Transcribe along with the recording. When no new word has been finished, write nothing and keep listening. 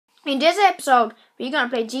In this episode, we're gonna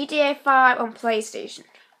play GTA 5 on PlayStation.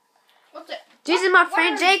 What the? This is my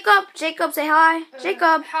friend Jacob. Jacob, say hi.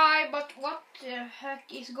 Jacob. Hi, but what the heck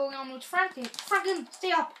is going on with Franklin? Franklin,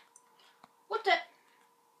 stay up. What the?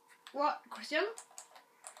 What, Christian?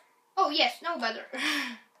 Oh yes, no better.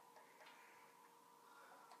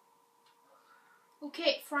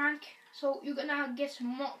 Okay, Frank. So you're gonna get some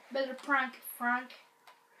more better prank, Frank.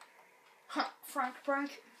 Huh, Frank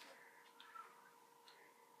prank.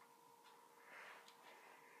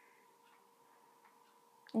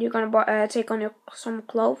 You're gonna take on some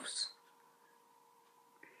clothes.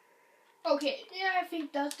 Okay, yeah, I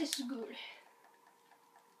think that this is good.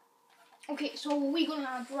 Okay, so we're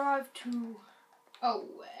gonna drive to. Oh,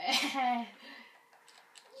 yeah.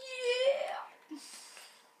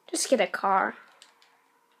 Just get a car.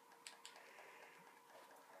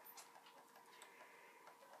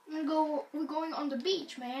 We're going on the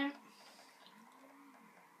beach, man.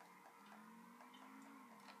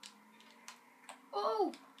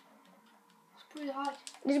 Oh, it's pretty hot.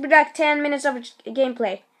 This will be like 10 minutes of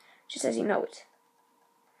gameplay, just as you know it.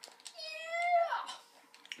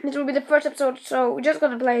 Yeah. This will be the first episode, so we're just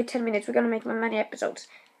gonna play 10 minutes. We're gonna make many episodes.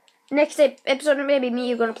 Next episode, maybe me,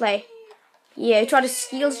 you're gonna play. Yeah, you try the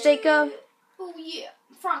skills, Jacob. Oh yeah,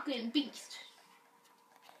 Franklin Beast.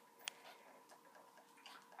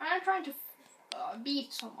 I'm trying to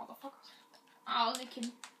beat some motherfuckers. I'll make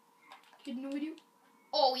him no video.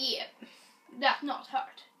 Oh yeah, that's not hard.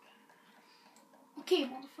 Okay,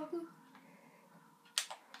 motherfucker.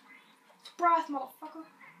 Surprise, motherfucker.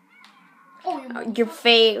 Oh, you motherfucker. You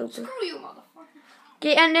failed. Screw you, motherfucker.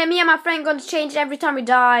 Okay, and me and my friend gonna change every time we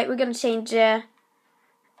die. We're gonna change, yeah.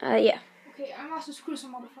 Okay, I must screw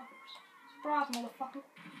some motherfuckers. Surprise, motherfucker.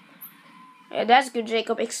 Yeah, that's good,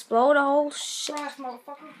 Jacob. Explode the whole shit. Surprise,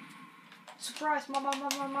 motherfucker. Surprise,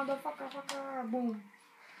 motherfucker, fucker. Boom.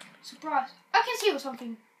 Surprise. I can see you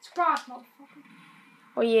something. Surprise, motherfucker.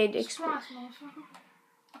 Oh yeah, the Surprise, motherfucker.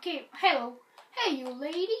 Okay, hello. Hey, you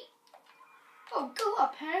lady. Oh, go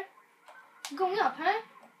up, huh? Going up, huh?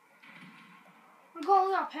 We're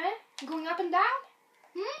going up, huh? Going up and down?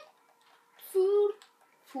 Fool.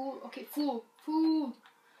 Fool. Okay, fool. Fool.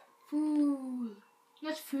 Fool.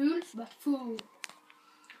 Not fool, but fool.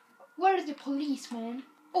 Where is the policeman?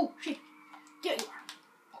 Oh, shit. There you are.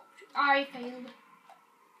 Oh, shit. I failed.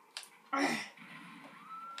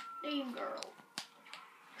 Damn, girl.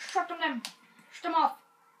 Shut them. Shut them off.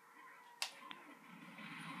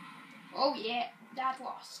 Oh, yeah. That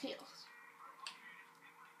was skills.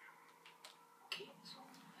 Okay, so.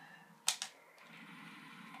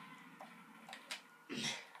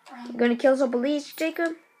 You gonna kill some police,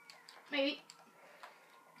 Jacob? Maybe.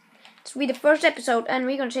 This will be the first episode, and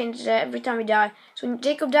we're gonna change every time we die. So when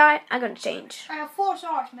Jacob die, I'm gonna change. I have 4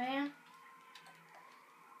 stars, man.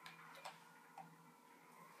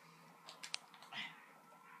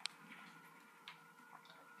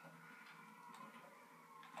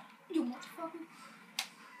 You motherfucker.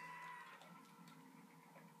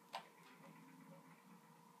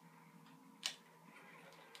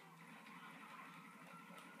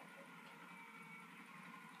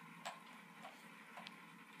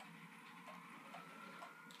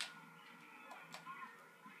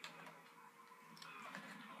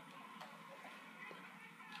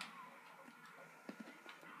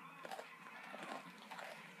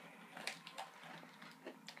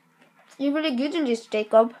 You're really good in this,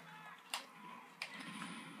 Jacob.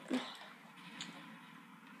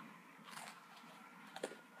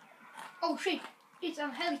 Oh shit, it's a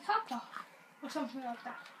helicopter or something like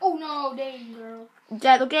that. Oh no, dang girl.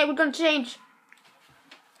 Dad, okay, we're gonna change.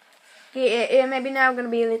 Yeah, maybe now I'm gonna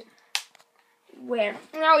be a little. Where?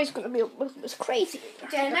 Now it's gonna be it's crazy.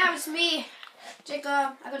 Okay, now it's me,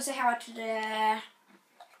 Jacob. I'm gonna say hi to the.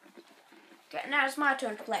 Okay, now it's my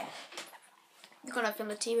turn to play. You're gonna film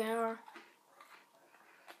the TV or.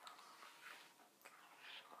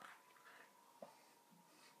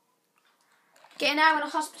 Okay, now I'm in a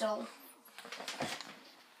hospital.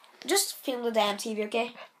 Just film the damn TV,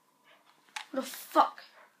 okay? What the fuck?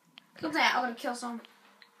 Look at that, I'm gonna kill some.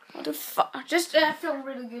 What the fuck? Just film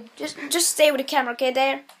really good. Just stay with the camera, okay?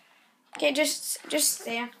 There. Okay, just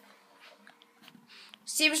there.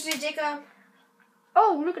 Seriously, Jacob.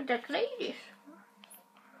 Oh, look at that lady.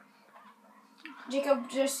 Jacob,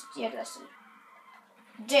 that's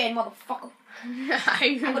it. Dead motherfucker.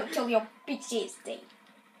 I'm gonna kill your bitch ass thing.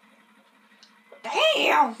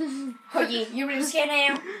 Damn! Oh yeah, you really scared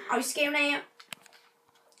now? Are you scared now?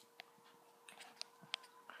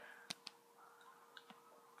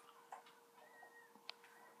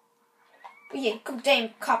 Oh yeah, come damn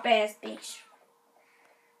cop ass bitch.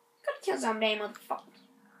 Gotta kill some damn motherfucker.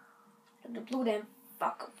 The blue damn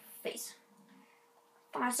fuck face.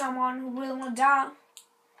 Find someone who really wanna die.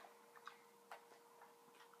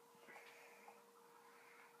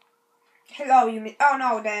 Hello, you mean? Oh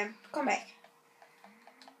no, damn. Come back.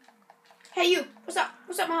 Hey you. What's up?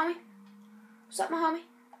 What's up, my homie? What's up, my homie?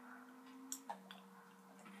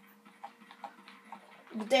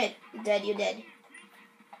 You dead. You dead. You dead.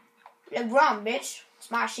 You're wrong, bitch. It's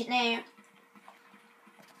my shit now.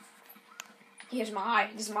 Here's my.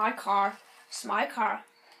 This is my car. It's my car.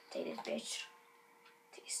 Take this, bitch.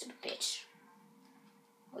 Take this stupid bitch.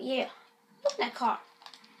 Oh yeah. Look at that car.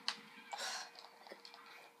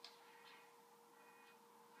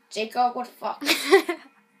 Jacob, what the fuck?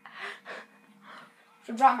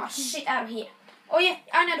 Should drop my shit out of here. Oh yeah,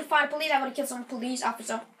 I need to find the police. I gotta kill some police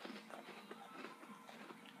officer.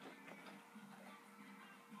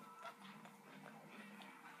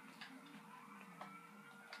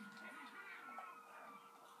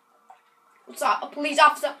 What's up, a police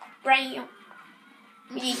officer? Bring him.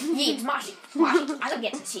 Yeah, it's my shit. It's my shit. I gotta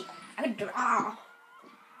get this shit. I gotta do it. Oh.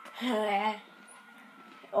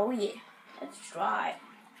 Oh yeah, let's try.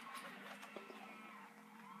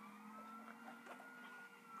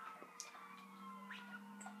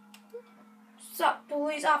 What's up,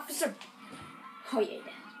 police officer? Oh yeah,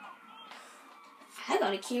 I'm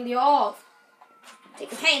gonna kill you all.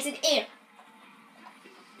 Take your hands in the air.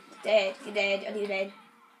 You're dead. You're dead. Are you dead?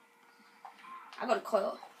 I got a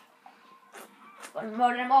coil. I'm gonna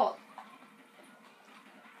murder them all.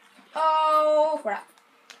 Oh crap.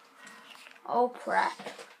 Oh crap.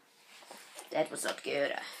 That was not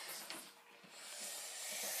good.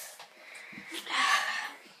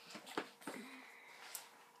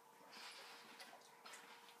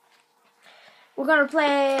 We're gonna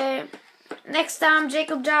play next time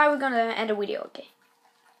Jacob die, we're gonna end the video, okay?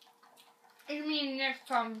 You mean next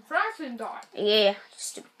time Franklin died? Yeah,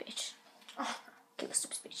 stupid bitch. Oh, kill the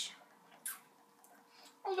stupid bitch.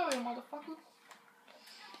 Although you motherfucker.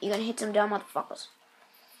 You're gonna hit some dumb motherfuckers.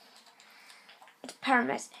 It's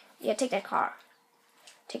paramedic. Yeah, take that car.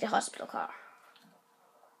 Take the hospital car.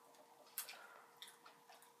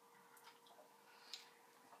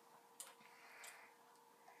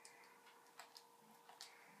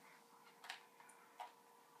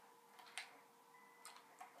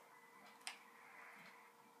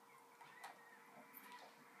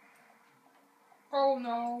 Oh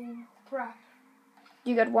no, crap.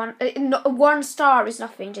 You got one. No, 1 star is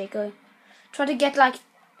nothing, Jacob. Try to get like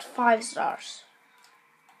 5 stars.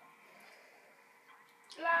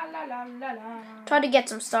 La la la la la. Try to get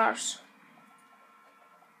some stars.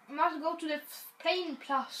 I must go to the plane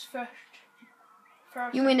plus first.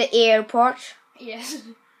 You mean the airport? Yes.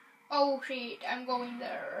 Oh shit, I'm going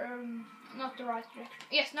there. Not the right direction.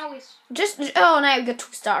 Yes, now it's. Just. Oh, now you got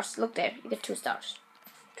 2 stars. Look there. You get 2 stars.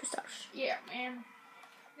 2 stars. Yeah, man.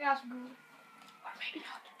 That's good. Or maybe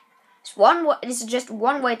not. It's one. This is just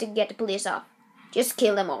one way to get the police off. Just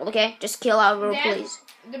kill them all, okay? Just kill all the police.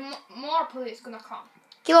 The more police gonna come.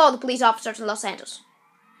 Kill all the police officers in Los Angeles.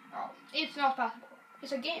 Oh, it's not possible.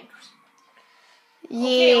 It's a game.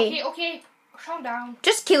 Yeah. Okay. Calm down.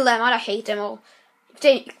 Just kill them. I hate them all.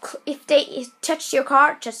 If they touch your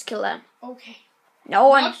car, just kill them. Okay. No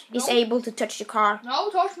one is able to touch your car. No,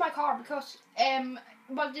 touch my car because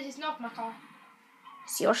but this is not my car.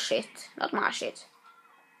 It's your shit, not my shit.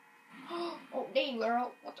 Oh, dang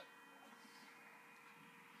girl.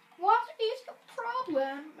 What is the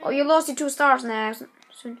problem? Oh, you lost your 2 stars now.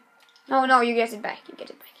 Soon. No, you get it back. You get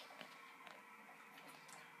it back.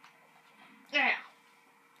 Yeah.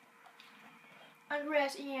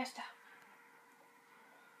 Andres Iniesta.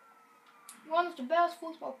 One of the best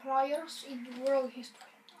football players in the world history.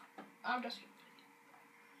 I'm just.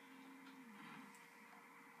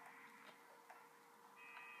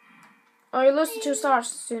 Oh, you lost your 2 stars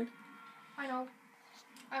soon. I know.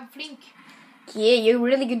 I'm flink. Yeah, you're a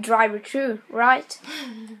really good driver too, right?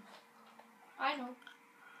 I know.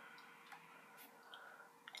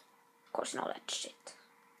 Of course, you know that shit.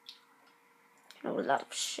 You know a lot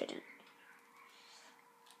of shit.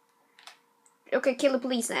 Okay, kill the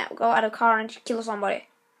police now. Go out of the car and kill somebody.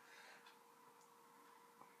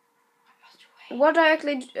 What I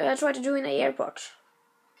actually try to do in the airport?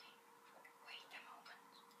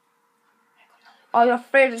 Are you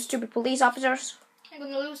afraid of the stupid police officers? I'm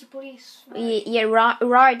gonna lose the police. Yeah,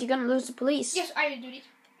 right. You're gonna lose the police. Yes, I did it.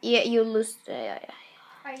 Yeah, you lose. Yeah.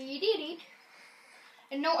 I did it.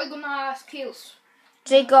 And now I'm gonna skills.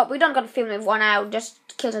 Jacob, we don't gotta film it 1 hour.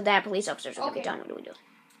 Just kill the damn police officers and be done with what we do.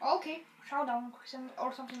 Okay, shout down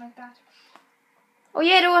or something like that. Oh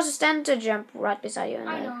yeah, there was a stand to jump right beside you on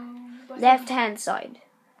I the know. left-hand side.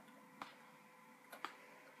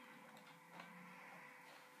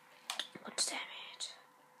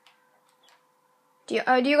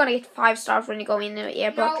 Do you gonna get 5 stars when you go in the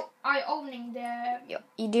airport? No, I owning the...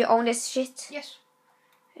 You do own this shit? Yes.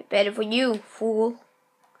 Better for you, fool.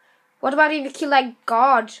 What about if you kill like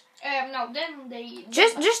God? No, then they...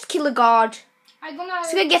 Just kill a God. I'm gonna...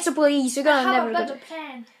 So you get the police. You're gonna never have a better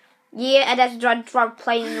plan. Yeah, and that's drive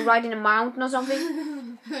plane right in a mountain or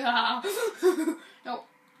something. No.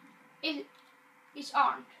 It's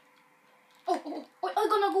armed. Oh, I'm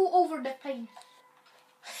gonna go over the plane.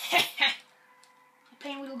 The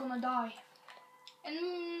plane will gonna die.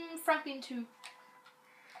 And Franklin too.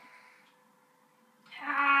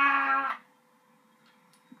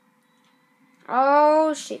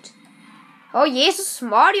 Oh shit. Oh yes, so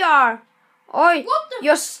smart you are. Oi,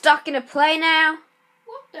 you're stuck in a plane now.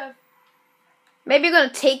 What the? Maybe you're gonna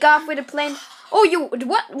take off with a plane. Oh,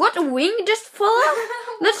 what a wing just fell off?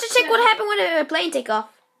 Let's just check what happened when a plane take off.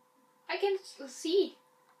 I can see.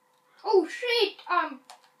 Oh shit!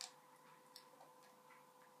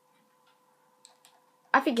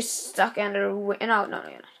 I think you're stuck under a wing. No, you're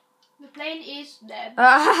not. The plane is dead.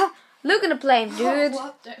 Look at the plane, dude. Oh,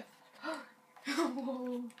 what the?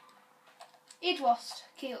 It was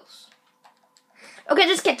kills. Okay,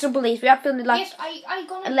 just get to the police. We have filmed it like yes, I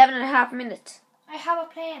gonna 11.5 minutes. I have a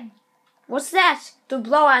plan. What's that? To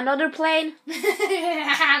blow another plane?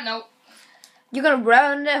 No. You're gonna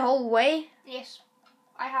run the whole way? Yes.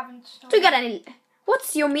 I haven't started. Do you got any...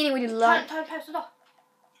 What's your meaning with your line? Time, stop.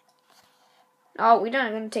 Oh, we're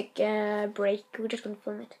not gonna take a break. We're just gonna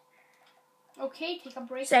film it. Okay, take a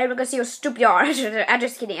break. Sorry, we're gonna see how stupid you are. I'm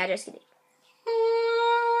just kidding.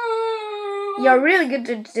 You're really good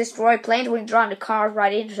to destroy planes when you drive the car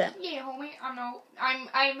right into them. Yeah, homie. I know. I'm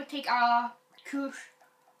gonna take a cruise.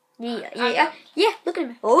 Yeah. Look at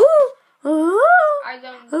me. Oh. I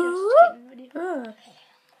don't just kidding with you.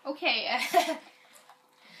 Okay.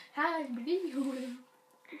 Hi, video.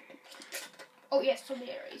 Oh yes, so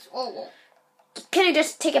there is. Oh. Can you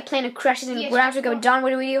just take a plane and crash it in the ground to go down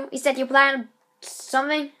with the video? Is that your plan?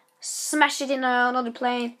 Something? Smash it in another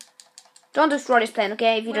plane. Don't destroy this plane,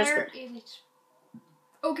 okay? If you Where is it?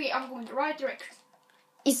 Okay, I'm going the right direction.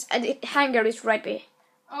 The hangar is right there.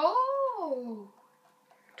 Oh.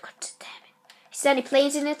 God damn it. Is there any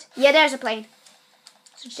planes in it? Yeah, there's a plane.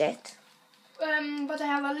 It's a jet. But I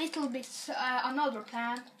have a little bit another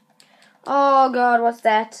plan. Oh god, what's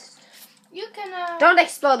that? You can Don't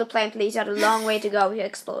explode the plane, please. You have a long way to go to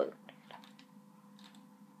explode.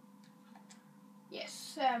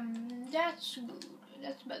 Yes, that's good.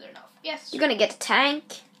 That's better enough. Yes. You're gonna get a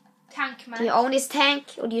tank. Tank man. Do you own this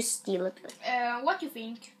tank or do you steal it? What do you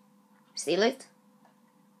think? Steal it?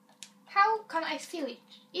 How can I steal it?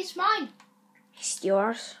 It's mine. It's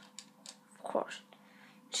yours. Of course.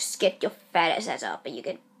 Just get your fat ass up and you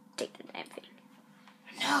can take the damn thing.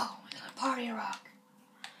 No, we're gonna party rock.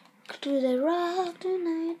 To the rock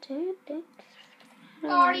tonight.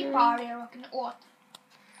 Party rockin' åt.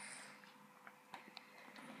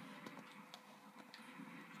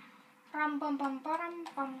 Bam bam bam bam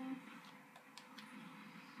bam.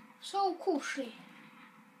 So koselig.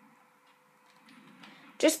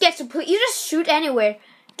 Just get some police. You just shoot anywhere.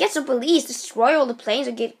 Get some police. Destroy all the planes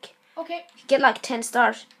and get like 10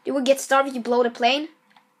 stars. You will get stars if you blow the plane.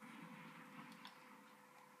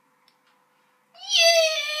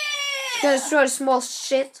 Yeah! You're gonna destroy the small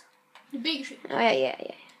shit. The big shit. Oh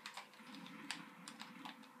yeah.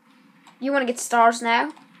 You wanna get stars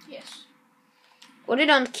now? Yes. Well, you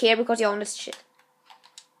don't care because you own this shit.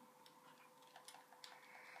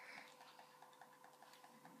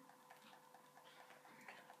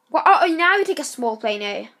 Well, now you take a small plane,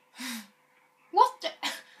 eh? What the?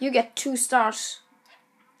 You get 2 stars.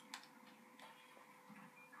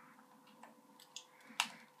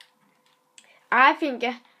 I think...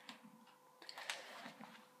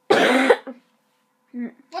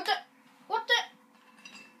 What the?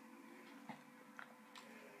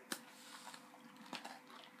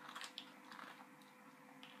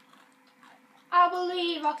 I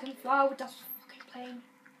believe I can fly with this fucking plane.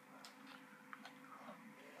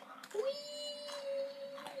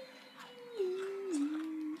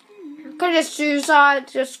 Could just suicide,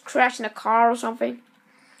 just crash in a car or something.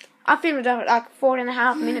 I filmed it like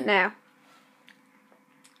 4.5 minutes now.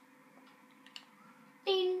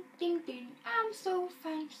 Ding ding ding, I'm so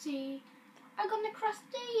fancy. I'm gonna cross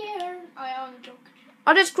the air. I only joke.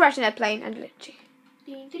 I'll just crash in that plane and literally.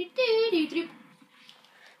 Ding ding ding ding.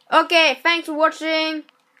 Okay, thanks for watching.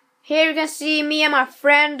 Here you can see me and my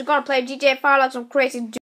friend gonna play GTA 5 like some crazy dude.